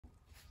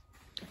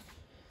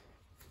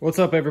What's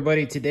up,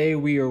 everybody? Today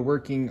we are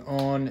working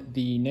on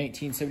the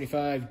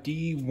 1975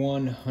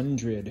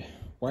 D100.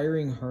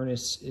 Wiring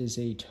harness is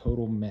a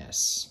total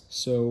mess.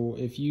 So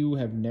if you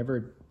have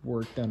never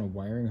worked on a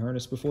wiring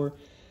harness before,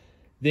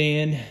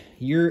 then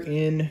you're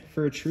in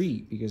for a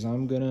treat because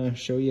I'm gonna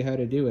show you how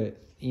to do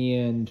it.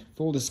 And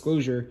full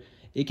disclosure,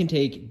 it can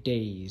take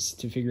days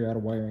to figure out a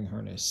wiring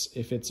harness.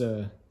 If it's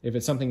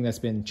something that's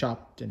been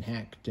chopped and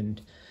hacked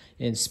and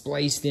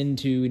spliced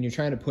into, and you're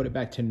trying to put it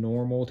back to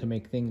normal to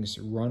make things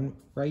run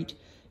right,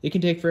 it can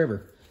take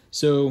forever.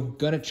 So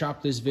gonna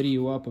chop this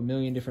video up a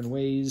million different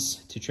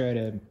ways to try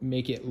to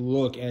make it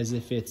look as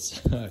if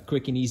it's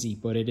quick and easy,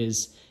 but it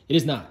is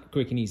not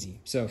quick and easy.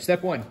 So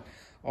step one,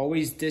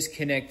 always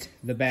disconnect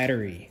the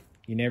battery.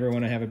 You never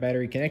wanna have a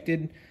battery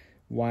connected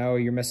while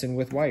you're messing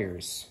with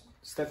wires.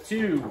 Step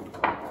two,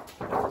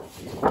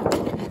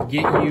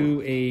 get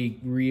you a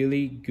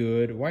really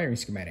good wiring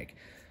schematic.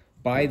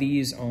 Buy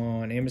these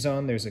on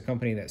Amazon. There's a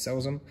company that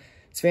sells them.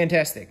 It's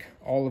fantastic.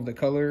 All of the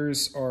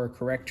colors are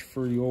correct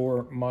for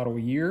your model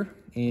year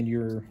and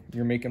your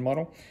make and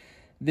model.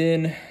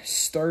 Then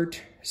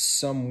start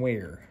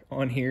somewhere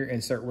on here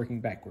and start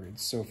working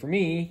backwards. So for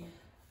me,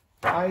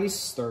 I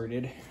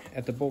started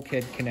at the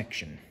bulkhead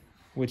connection,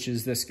 which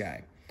is this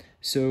guy.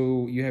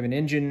 So you have an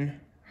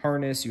engine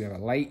harness, you have a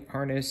light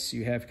harness,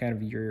 you have kind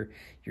of your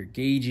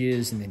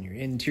gauges, and then your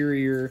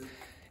interior.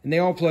 And they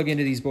all plug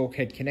into these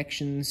bulkhead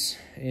connections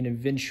and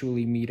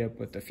eventually meet up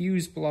with the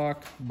fuse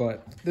block,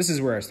 but this is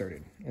where I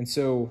started. And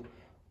so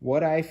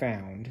what I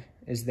found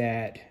is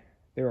that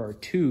there are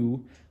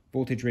two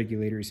voltage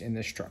regulators in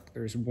this truck.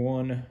 There's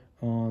one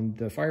on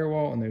the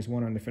firewall and there's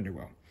one on the fender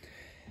well.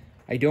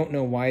 I don't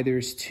know why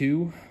there's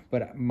two,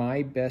 but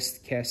my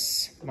best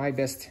guess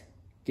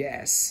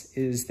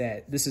is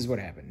that this is what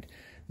happened.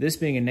 This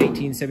being a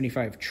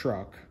 1975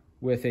 truck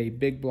with a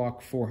big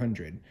block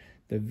 400,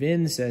 the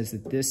VIN says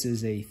that this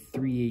is a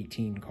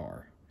 318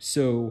 car.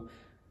 So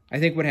I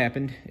think what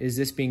happened is,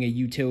 this being a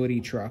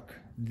utility truck,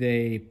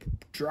 they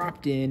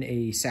dropped in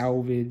a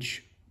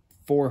salvage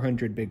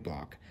 400 big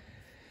block.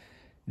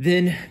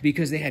 Then,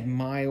 because they had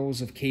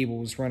miles of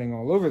cables running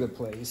all over the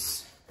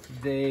place,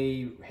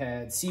 they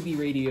had CB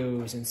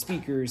radios and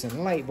speakers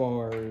and light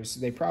bars.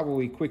 They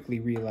probably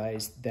quickly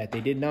realized that they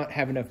did not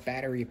have enough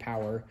battery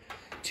power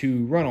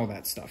to run all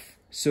that stuff.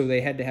 So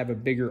they had to have a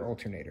bigger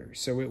alternator.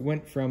 So it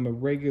went from a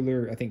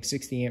regular, I think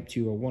 60 amp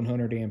to a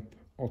 100 amp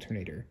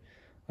alternator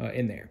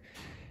in there.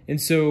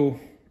 And so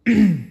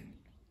the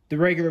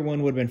regular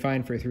one would have been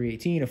fine for a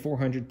 318, a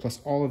 400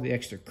 plus all of the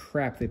extra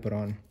crap they put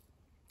on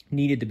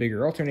needed the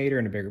bigger alternator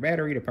and a bigger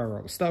battery to power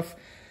all the stuff.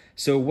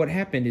 So what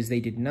happened is they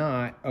did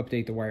not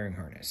update the wiring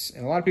harness.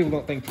 And a lot of people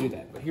don't think to do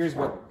that, but here's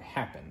what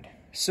happened.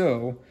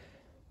 So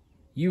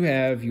you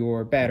have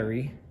your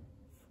battery.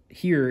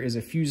 Here is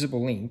a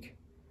fusible link.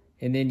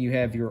 And then you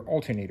have your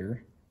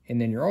alternator,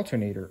 and then your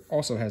alternator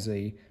also has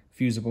a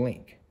fusible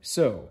link.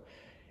 So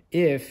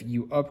if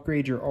you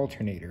upgrade your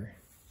alternator,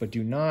 but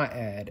do not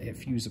add a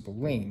fusible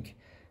link,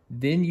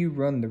 then you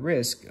run the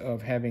risk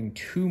of having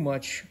too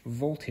much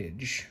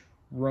voltage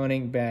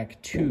running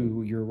back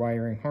to your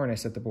wiring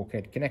harness at the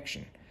bulkhead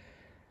connection.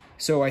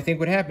 So I think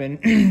what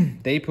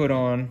happened, they put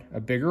on a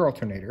bigger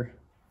alternator,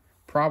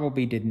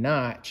 probably did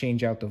not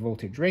change out the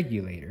voltage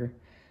regulator,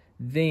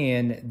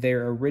 then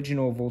their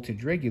original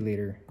voltage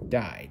regulator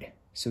died.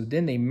 So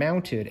then they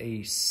mounted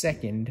a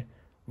second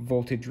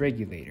voltage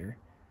regulator.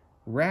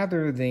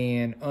 Rather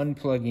than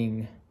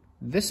unplugging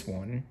this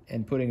one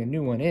and putting a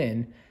new one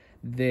in,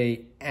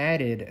 they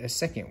added a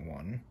second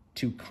one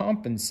to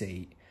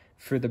compensate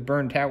for the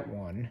burnt out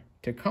one,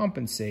 to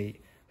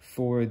compensate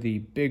for the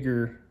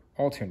bigger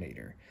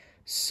alternator.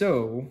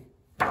 So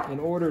in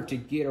order to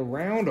get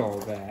around all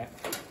that,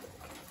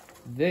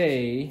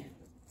 they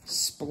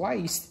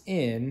spliced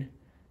in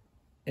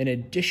an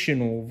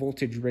additional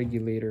voltage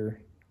regulator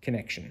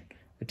connection,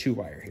 a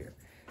 2-wire here.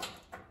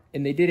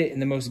 And they did it in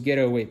the most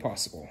ghetto way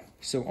possible.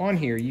 So on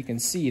here, you can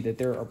see that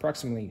there are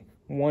approximately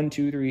 1,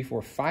 2, 3,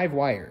 4, 5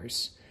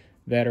 wires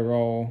that are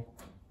all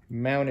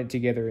mounted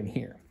together in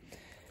here.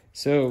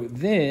 So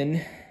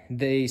then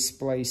they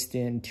spliced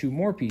in 2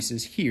 more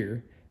pieces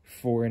here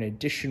for an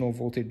additional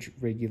voltage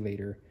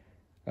regulator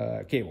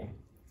cable.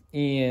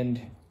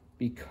 And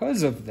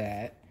because of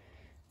that,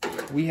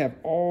 we have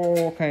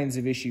all kinds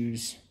of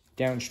issues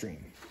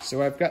downstream.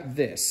 So I've got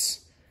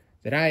this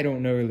that I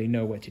don't really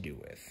know what to do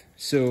with.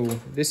 So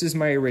this is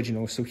my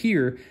original. So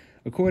here,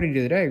 according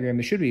to the diagram,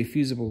 there should be a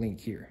fusible link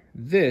here.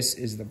 This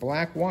is the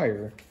black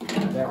wire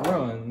that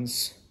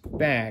runs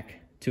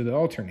back to the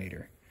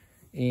alternator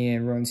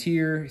and runs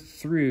here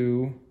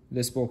through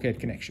this bulkhead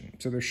connection.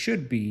 So there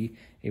should be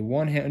a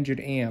 100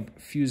 amp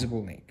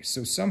fusible link.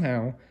 So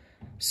somehow,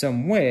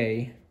 some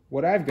way,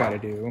 what I've got to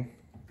do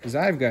is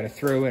I've got to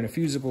throw in a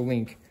fusible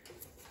link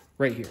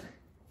right here.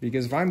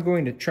 Because if I'm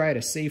going to try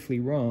to safely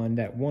run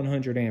that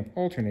 100 amp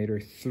alternator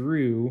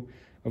through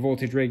a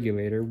voltage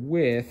regulator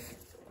with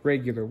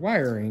regular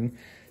wiring,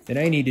 then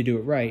I need to do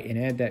it right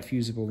and add that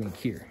fusible link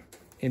here.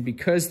 And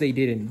because they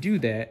didn't do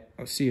that,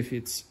 I'll see if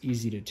it's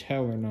easy to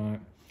tell or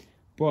not,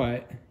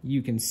 but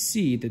you can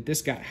see that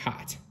this got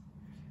hot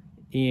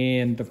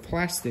and the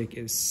plastic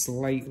is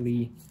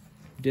slightly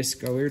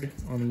discolored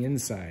on the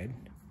inside.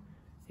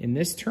 And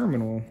this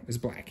terminal is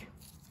black.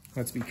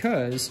 That's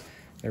because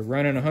they're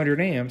running 100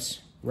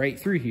 amps right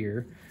through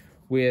here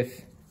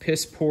with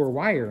piss poor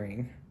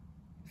wiring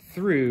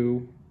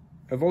through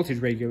a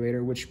voltage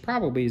regulator, which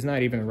probably is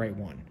not even the right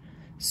one.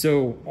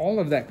 So all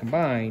of that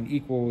combined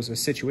equals a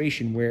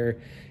situation where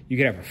you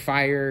could have a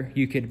fire,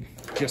 you could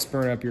just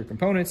burn up your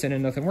components, and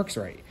then nothing works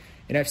right.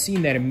 And I've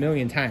seen that a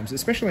million times,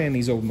 especially on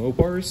these old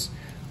Mopars.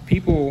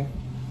 People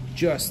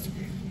just,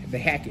 they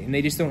hack it and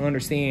they just don't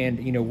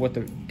understand, you know, what the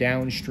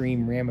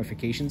downstream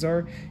ramifications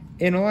are.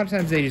 And a lot of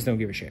times they just don't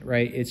give a shit,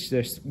 right? It's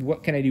just,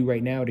 what can I do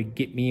right now to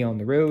get me on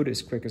the road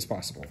as quick as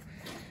possible?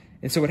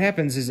 And so what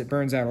happens is it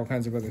burns out all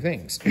kinds of other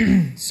things.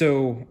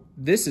 So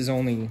this is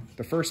only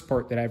the first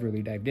part that I've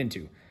really dived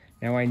into.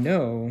 Now I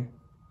know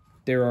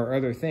there are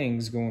other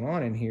things going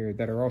on in here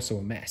that are also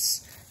a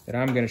mess that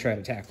I'm gonna try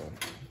to tackle.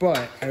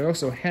 But I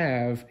also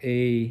have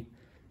a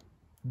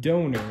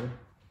donor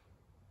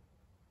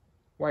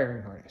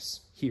wiring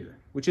harness here,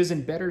 which is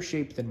in better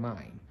shape than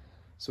mine.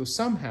 So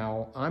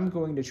somehow I'm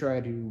going to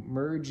try to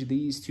merge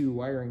these two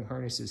wiring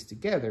harnesses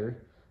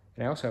together.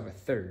 And I also have a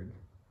third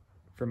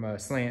from a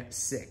slant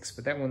 6,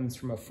 but that one's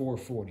from a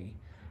 440.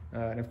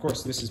 And of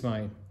course, this is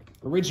my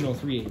original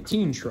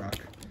 318 truck,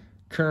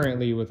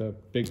 currently with a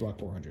big block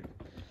 400.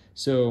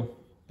 So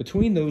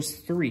between those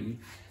three,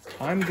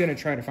 I'm gonna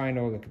try to find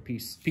all the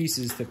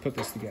pieces that put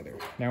this together.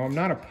 Now, I'm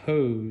not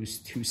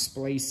opposed to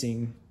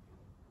splicing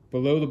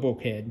below the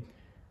bulkhead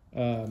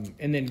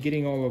and then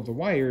getting all of the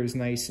wires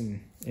nice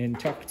and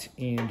tucked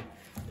and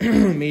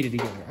mated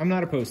together. I'm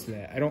not opposed to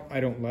that. I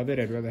don't love it.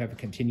 I'd rather have a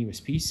continuous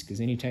piece,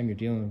 because anytime you're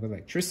dealing with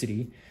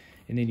electricity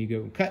and then you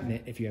go cutting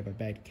it, if you have a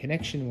bad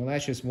connection, well,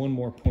 that's just one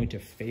more point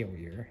of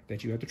failure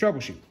that you have to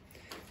troubleshoot.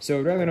 So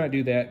I'd rather not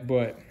do that,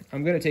 but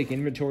I'm going to take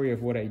inventory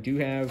of what I do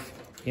have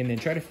and then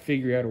try to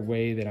figure out a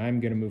way that I'm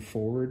going to move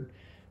forward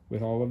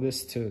with all of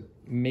this to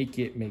make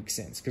it make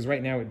sense, because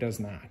right now it does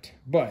not.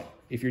 But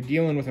if you're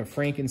dealing with a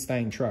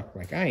Frankenstein truck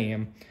like I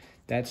am,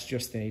 that's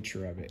just the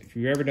nature of it. If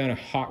you've ever done a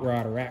hot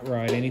rod, a rat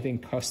rod, anything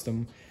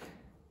custom,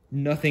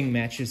 nothing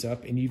matches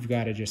up and you've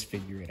got to just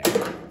figure it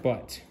out.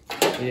 But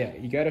yeah,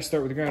 you got to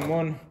start with the ground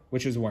one,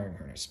 which is a wiring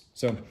harness.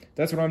 So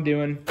that's what I'm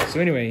doing. So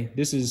anyway,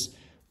 this is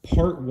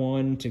part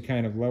one to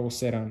kind of level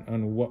set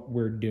on what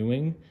we're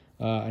doing.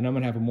 And I'm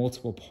going to have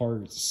multiple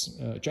parts,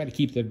 try to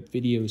keep the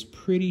videos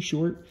pretty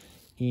short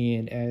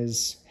and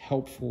as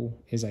helpful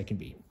as I can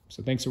be.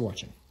 So thanks for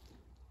watching.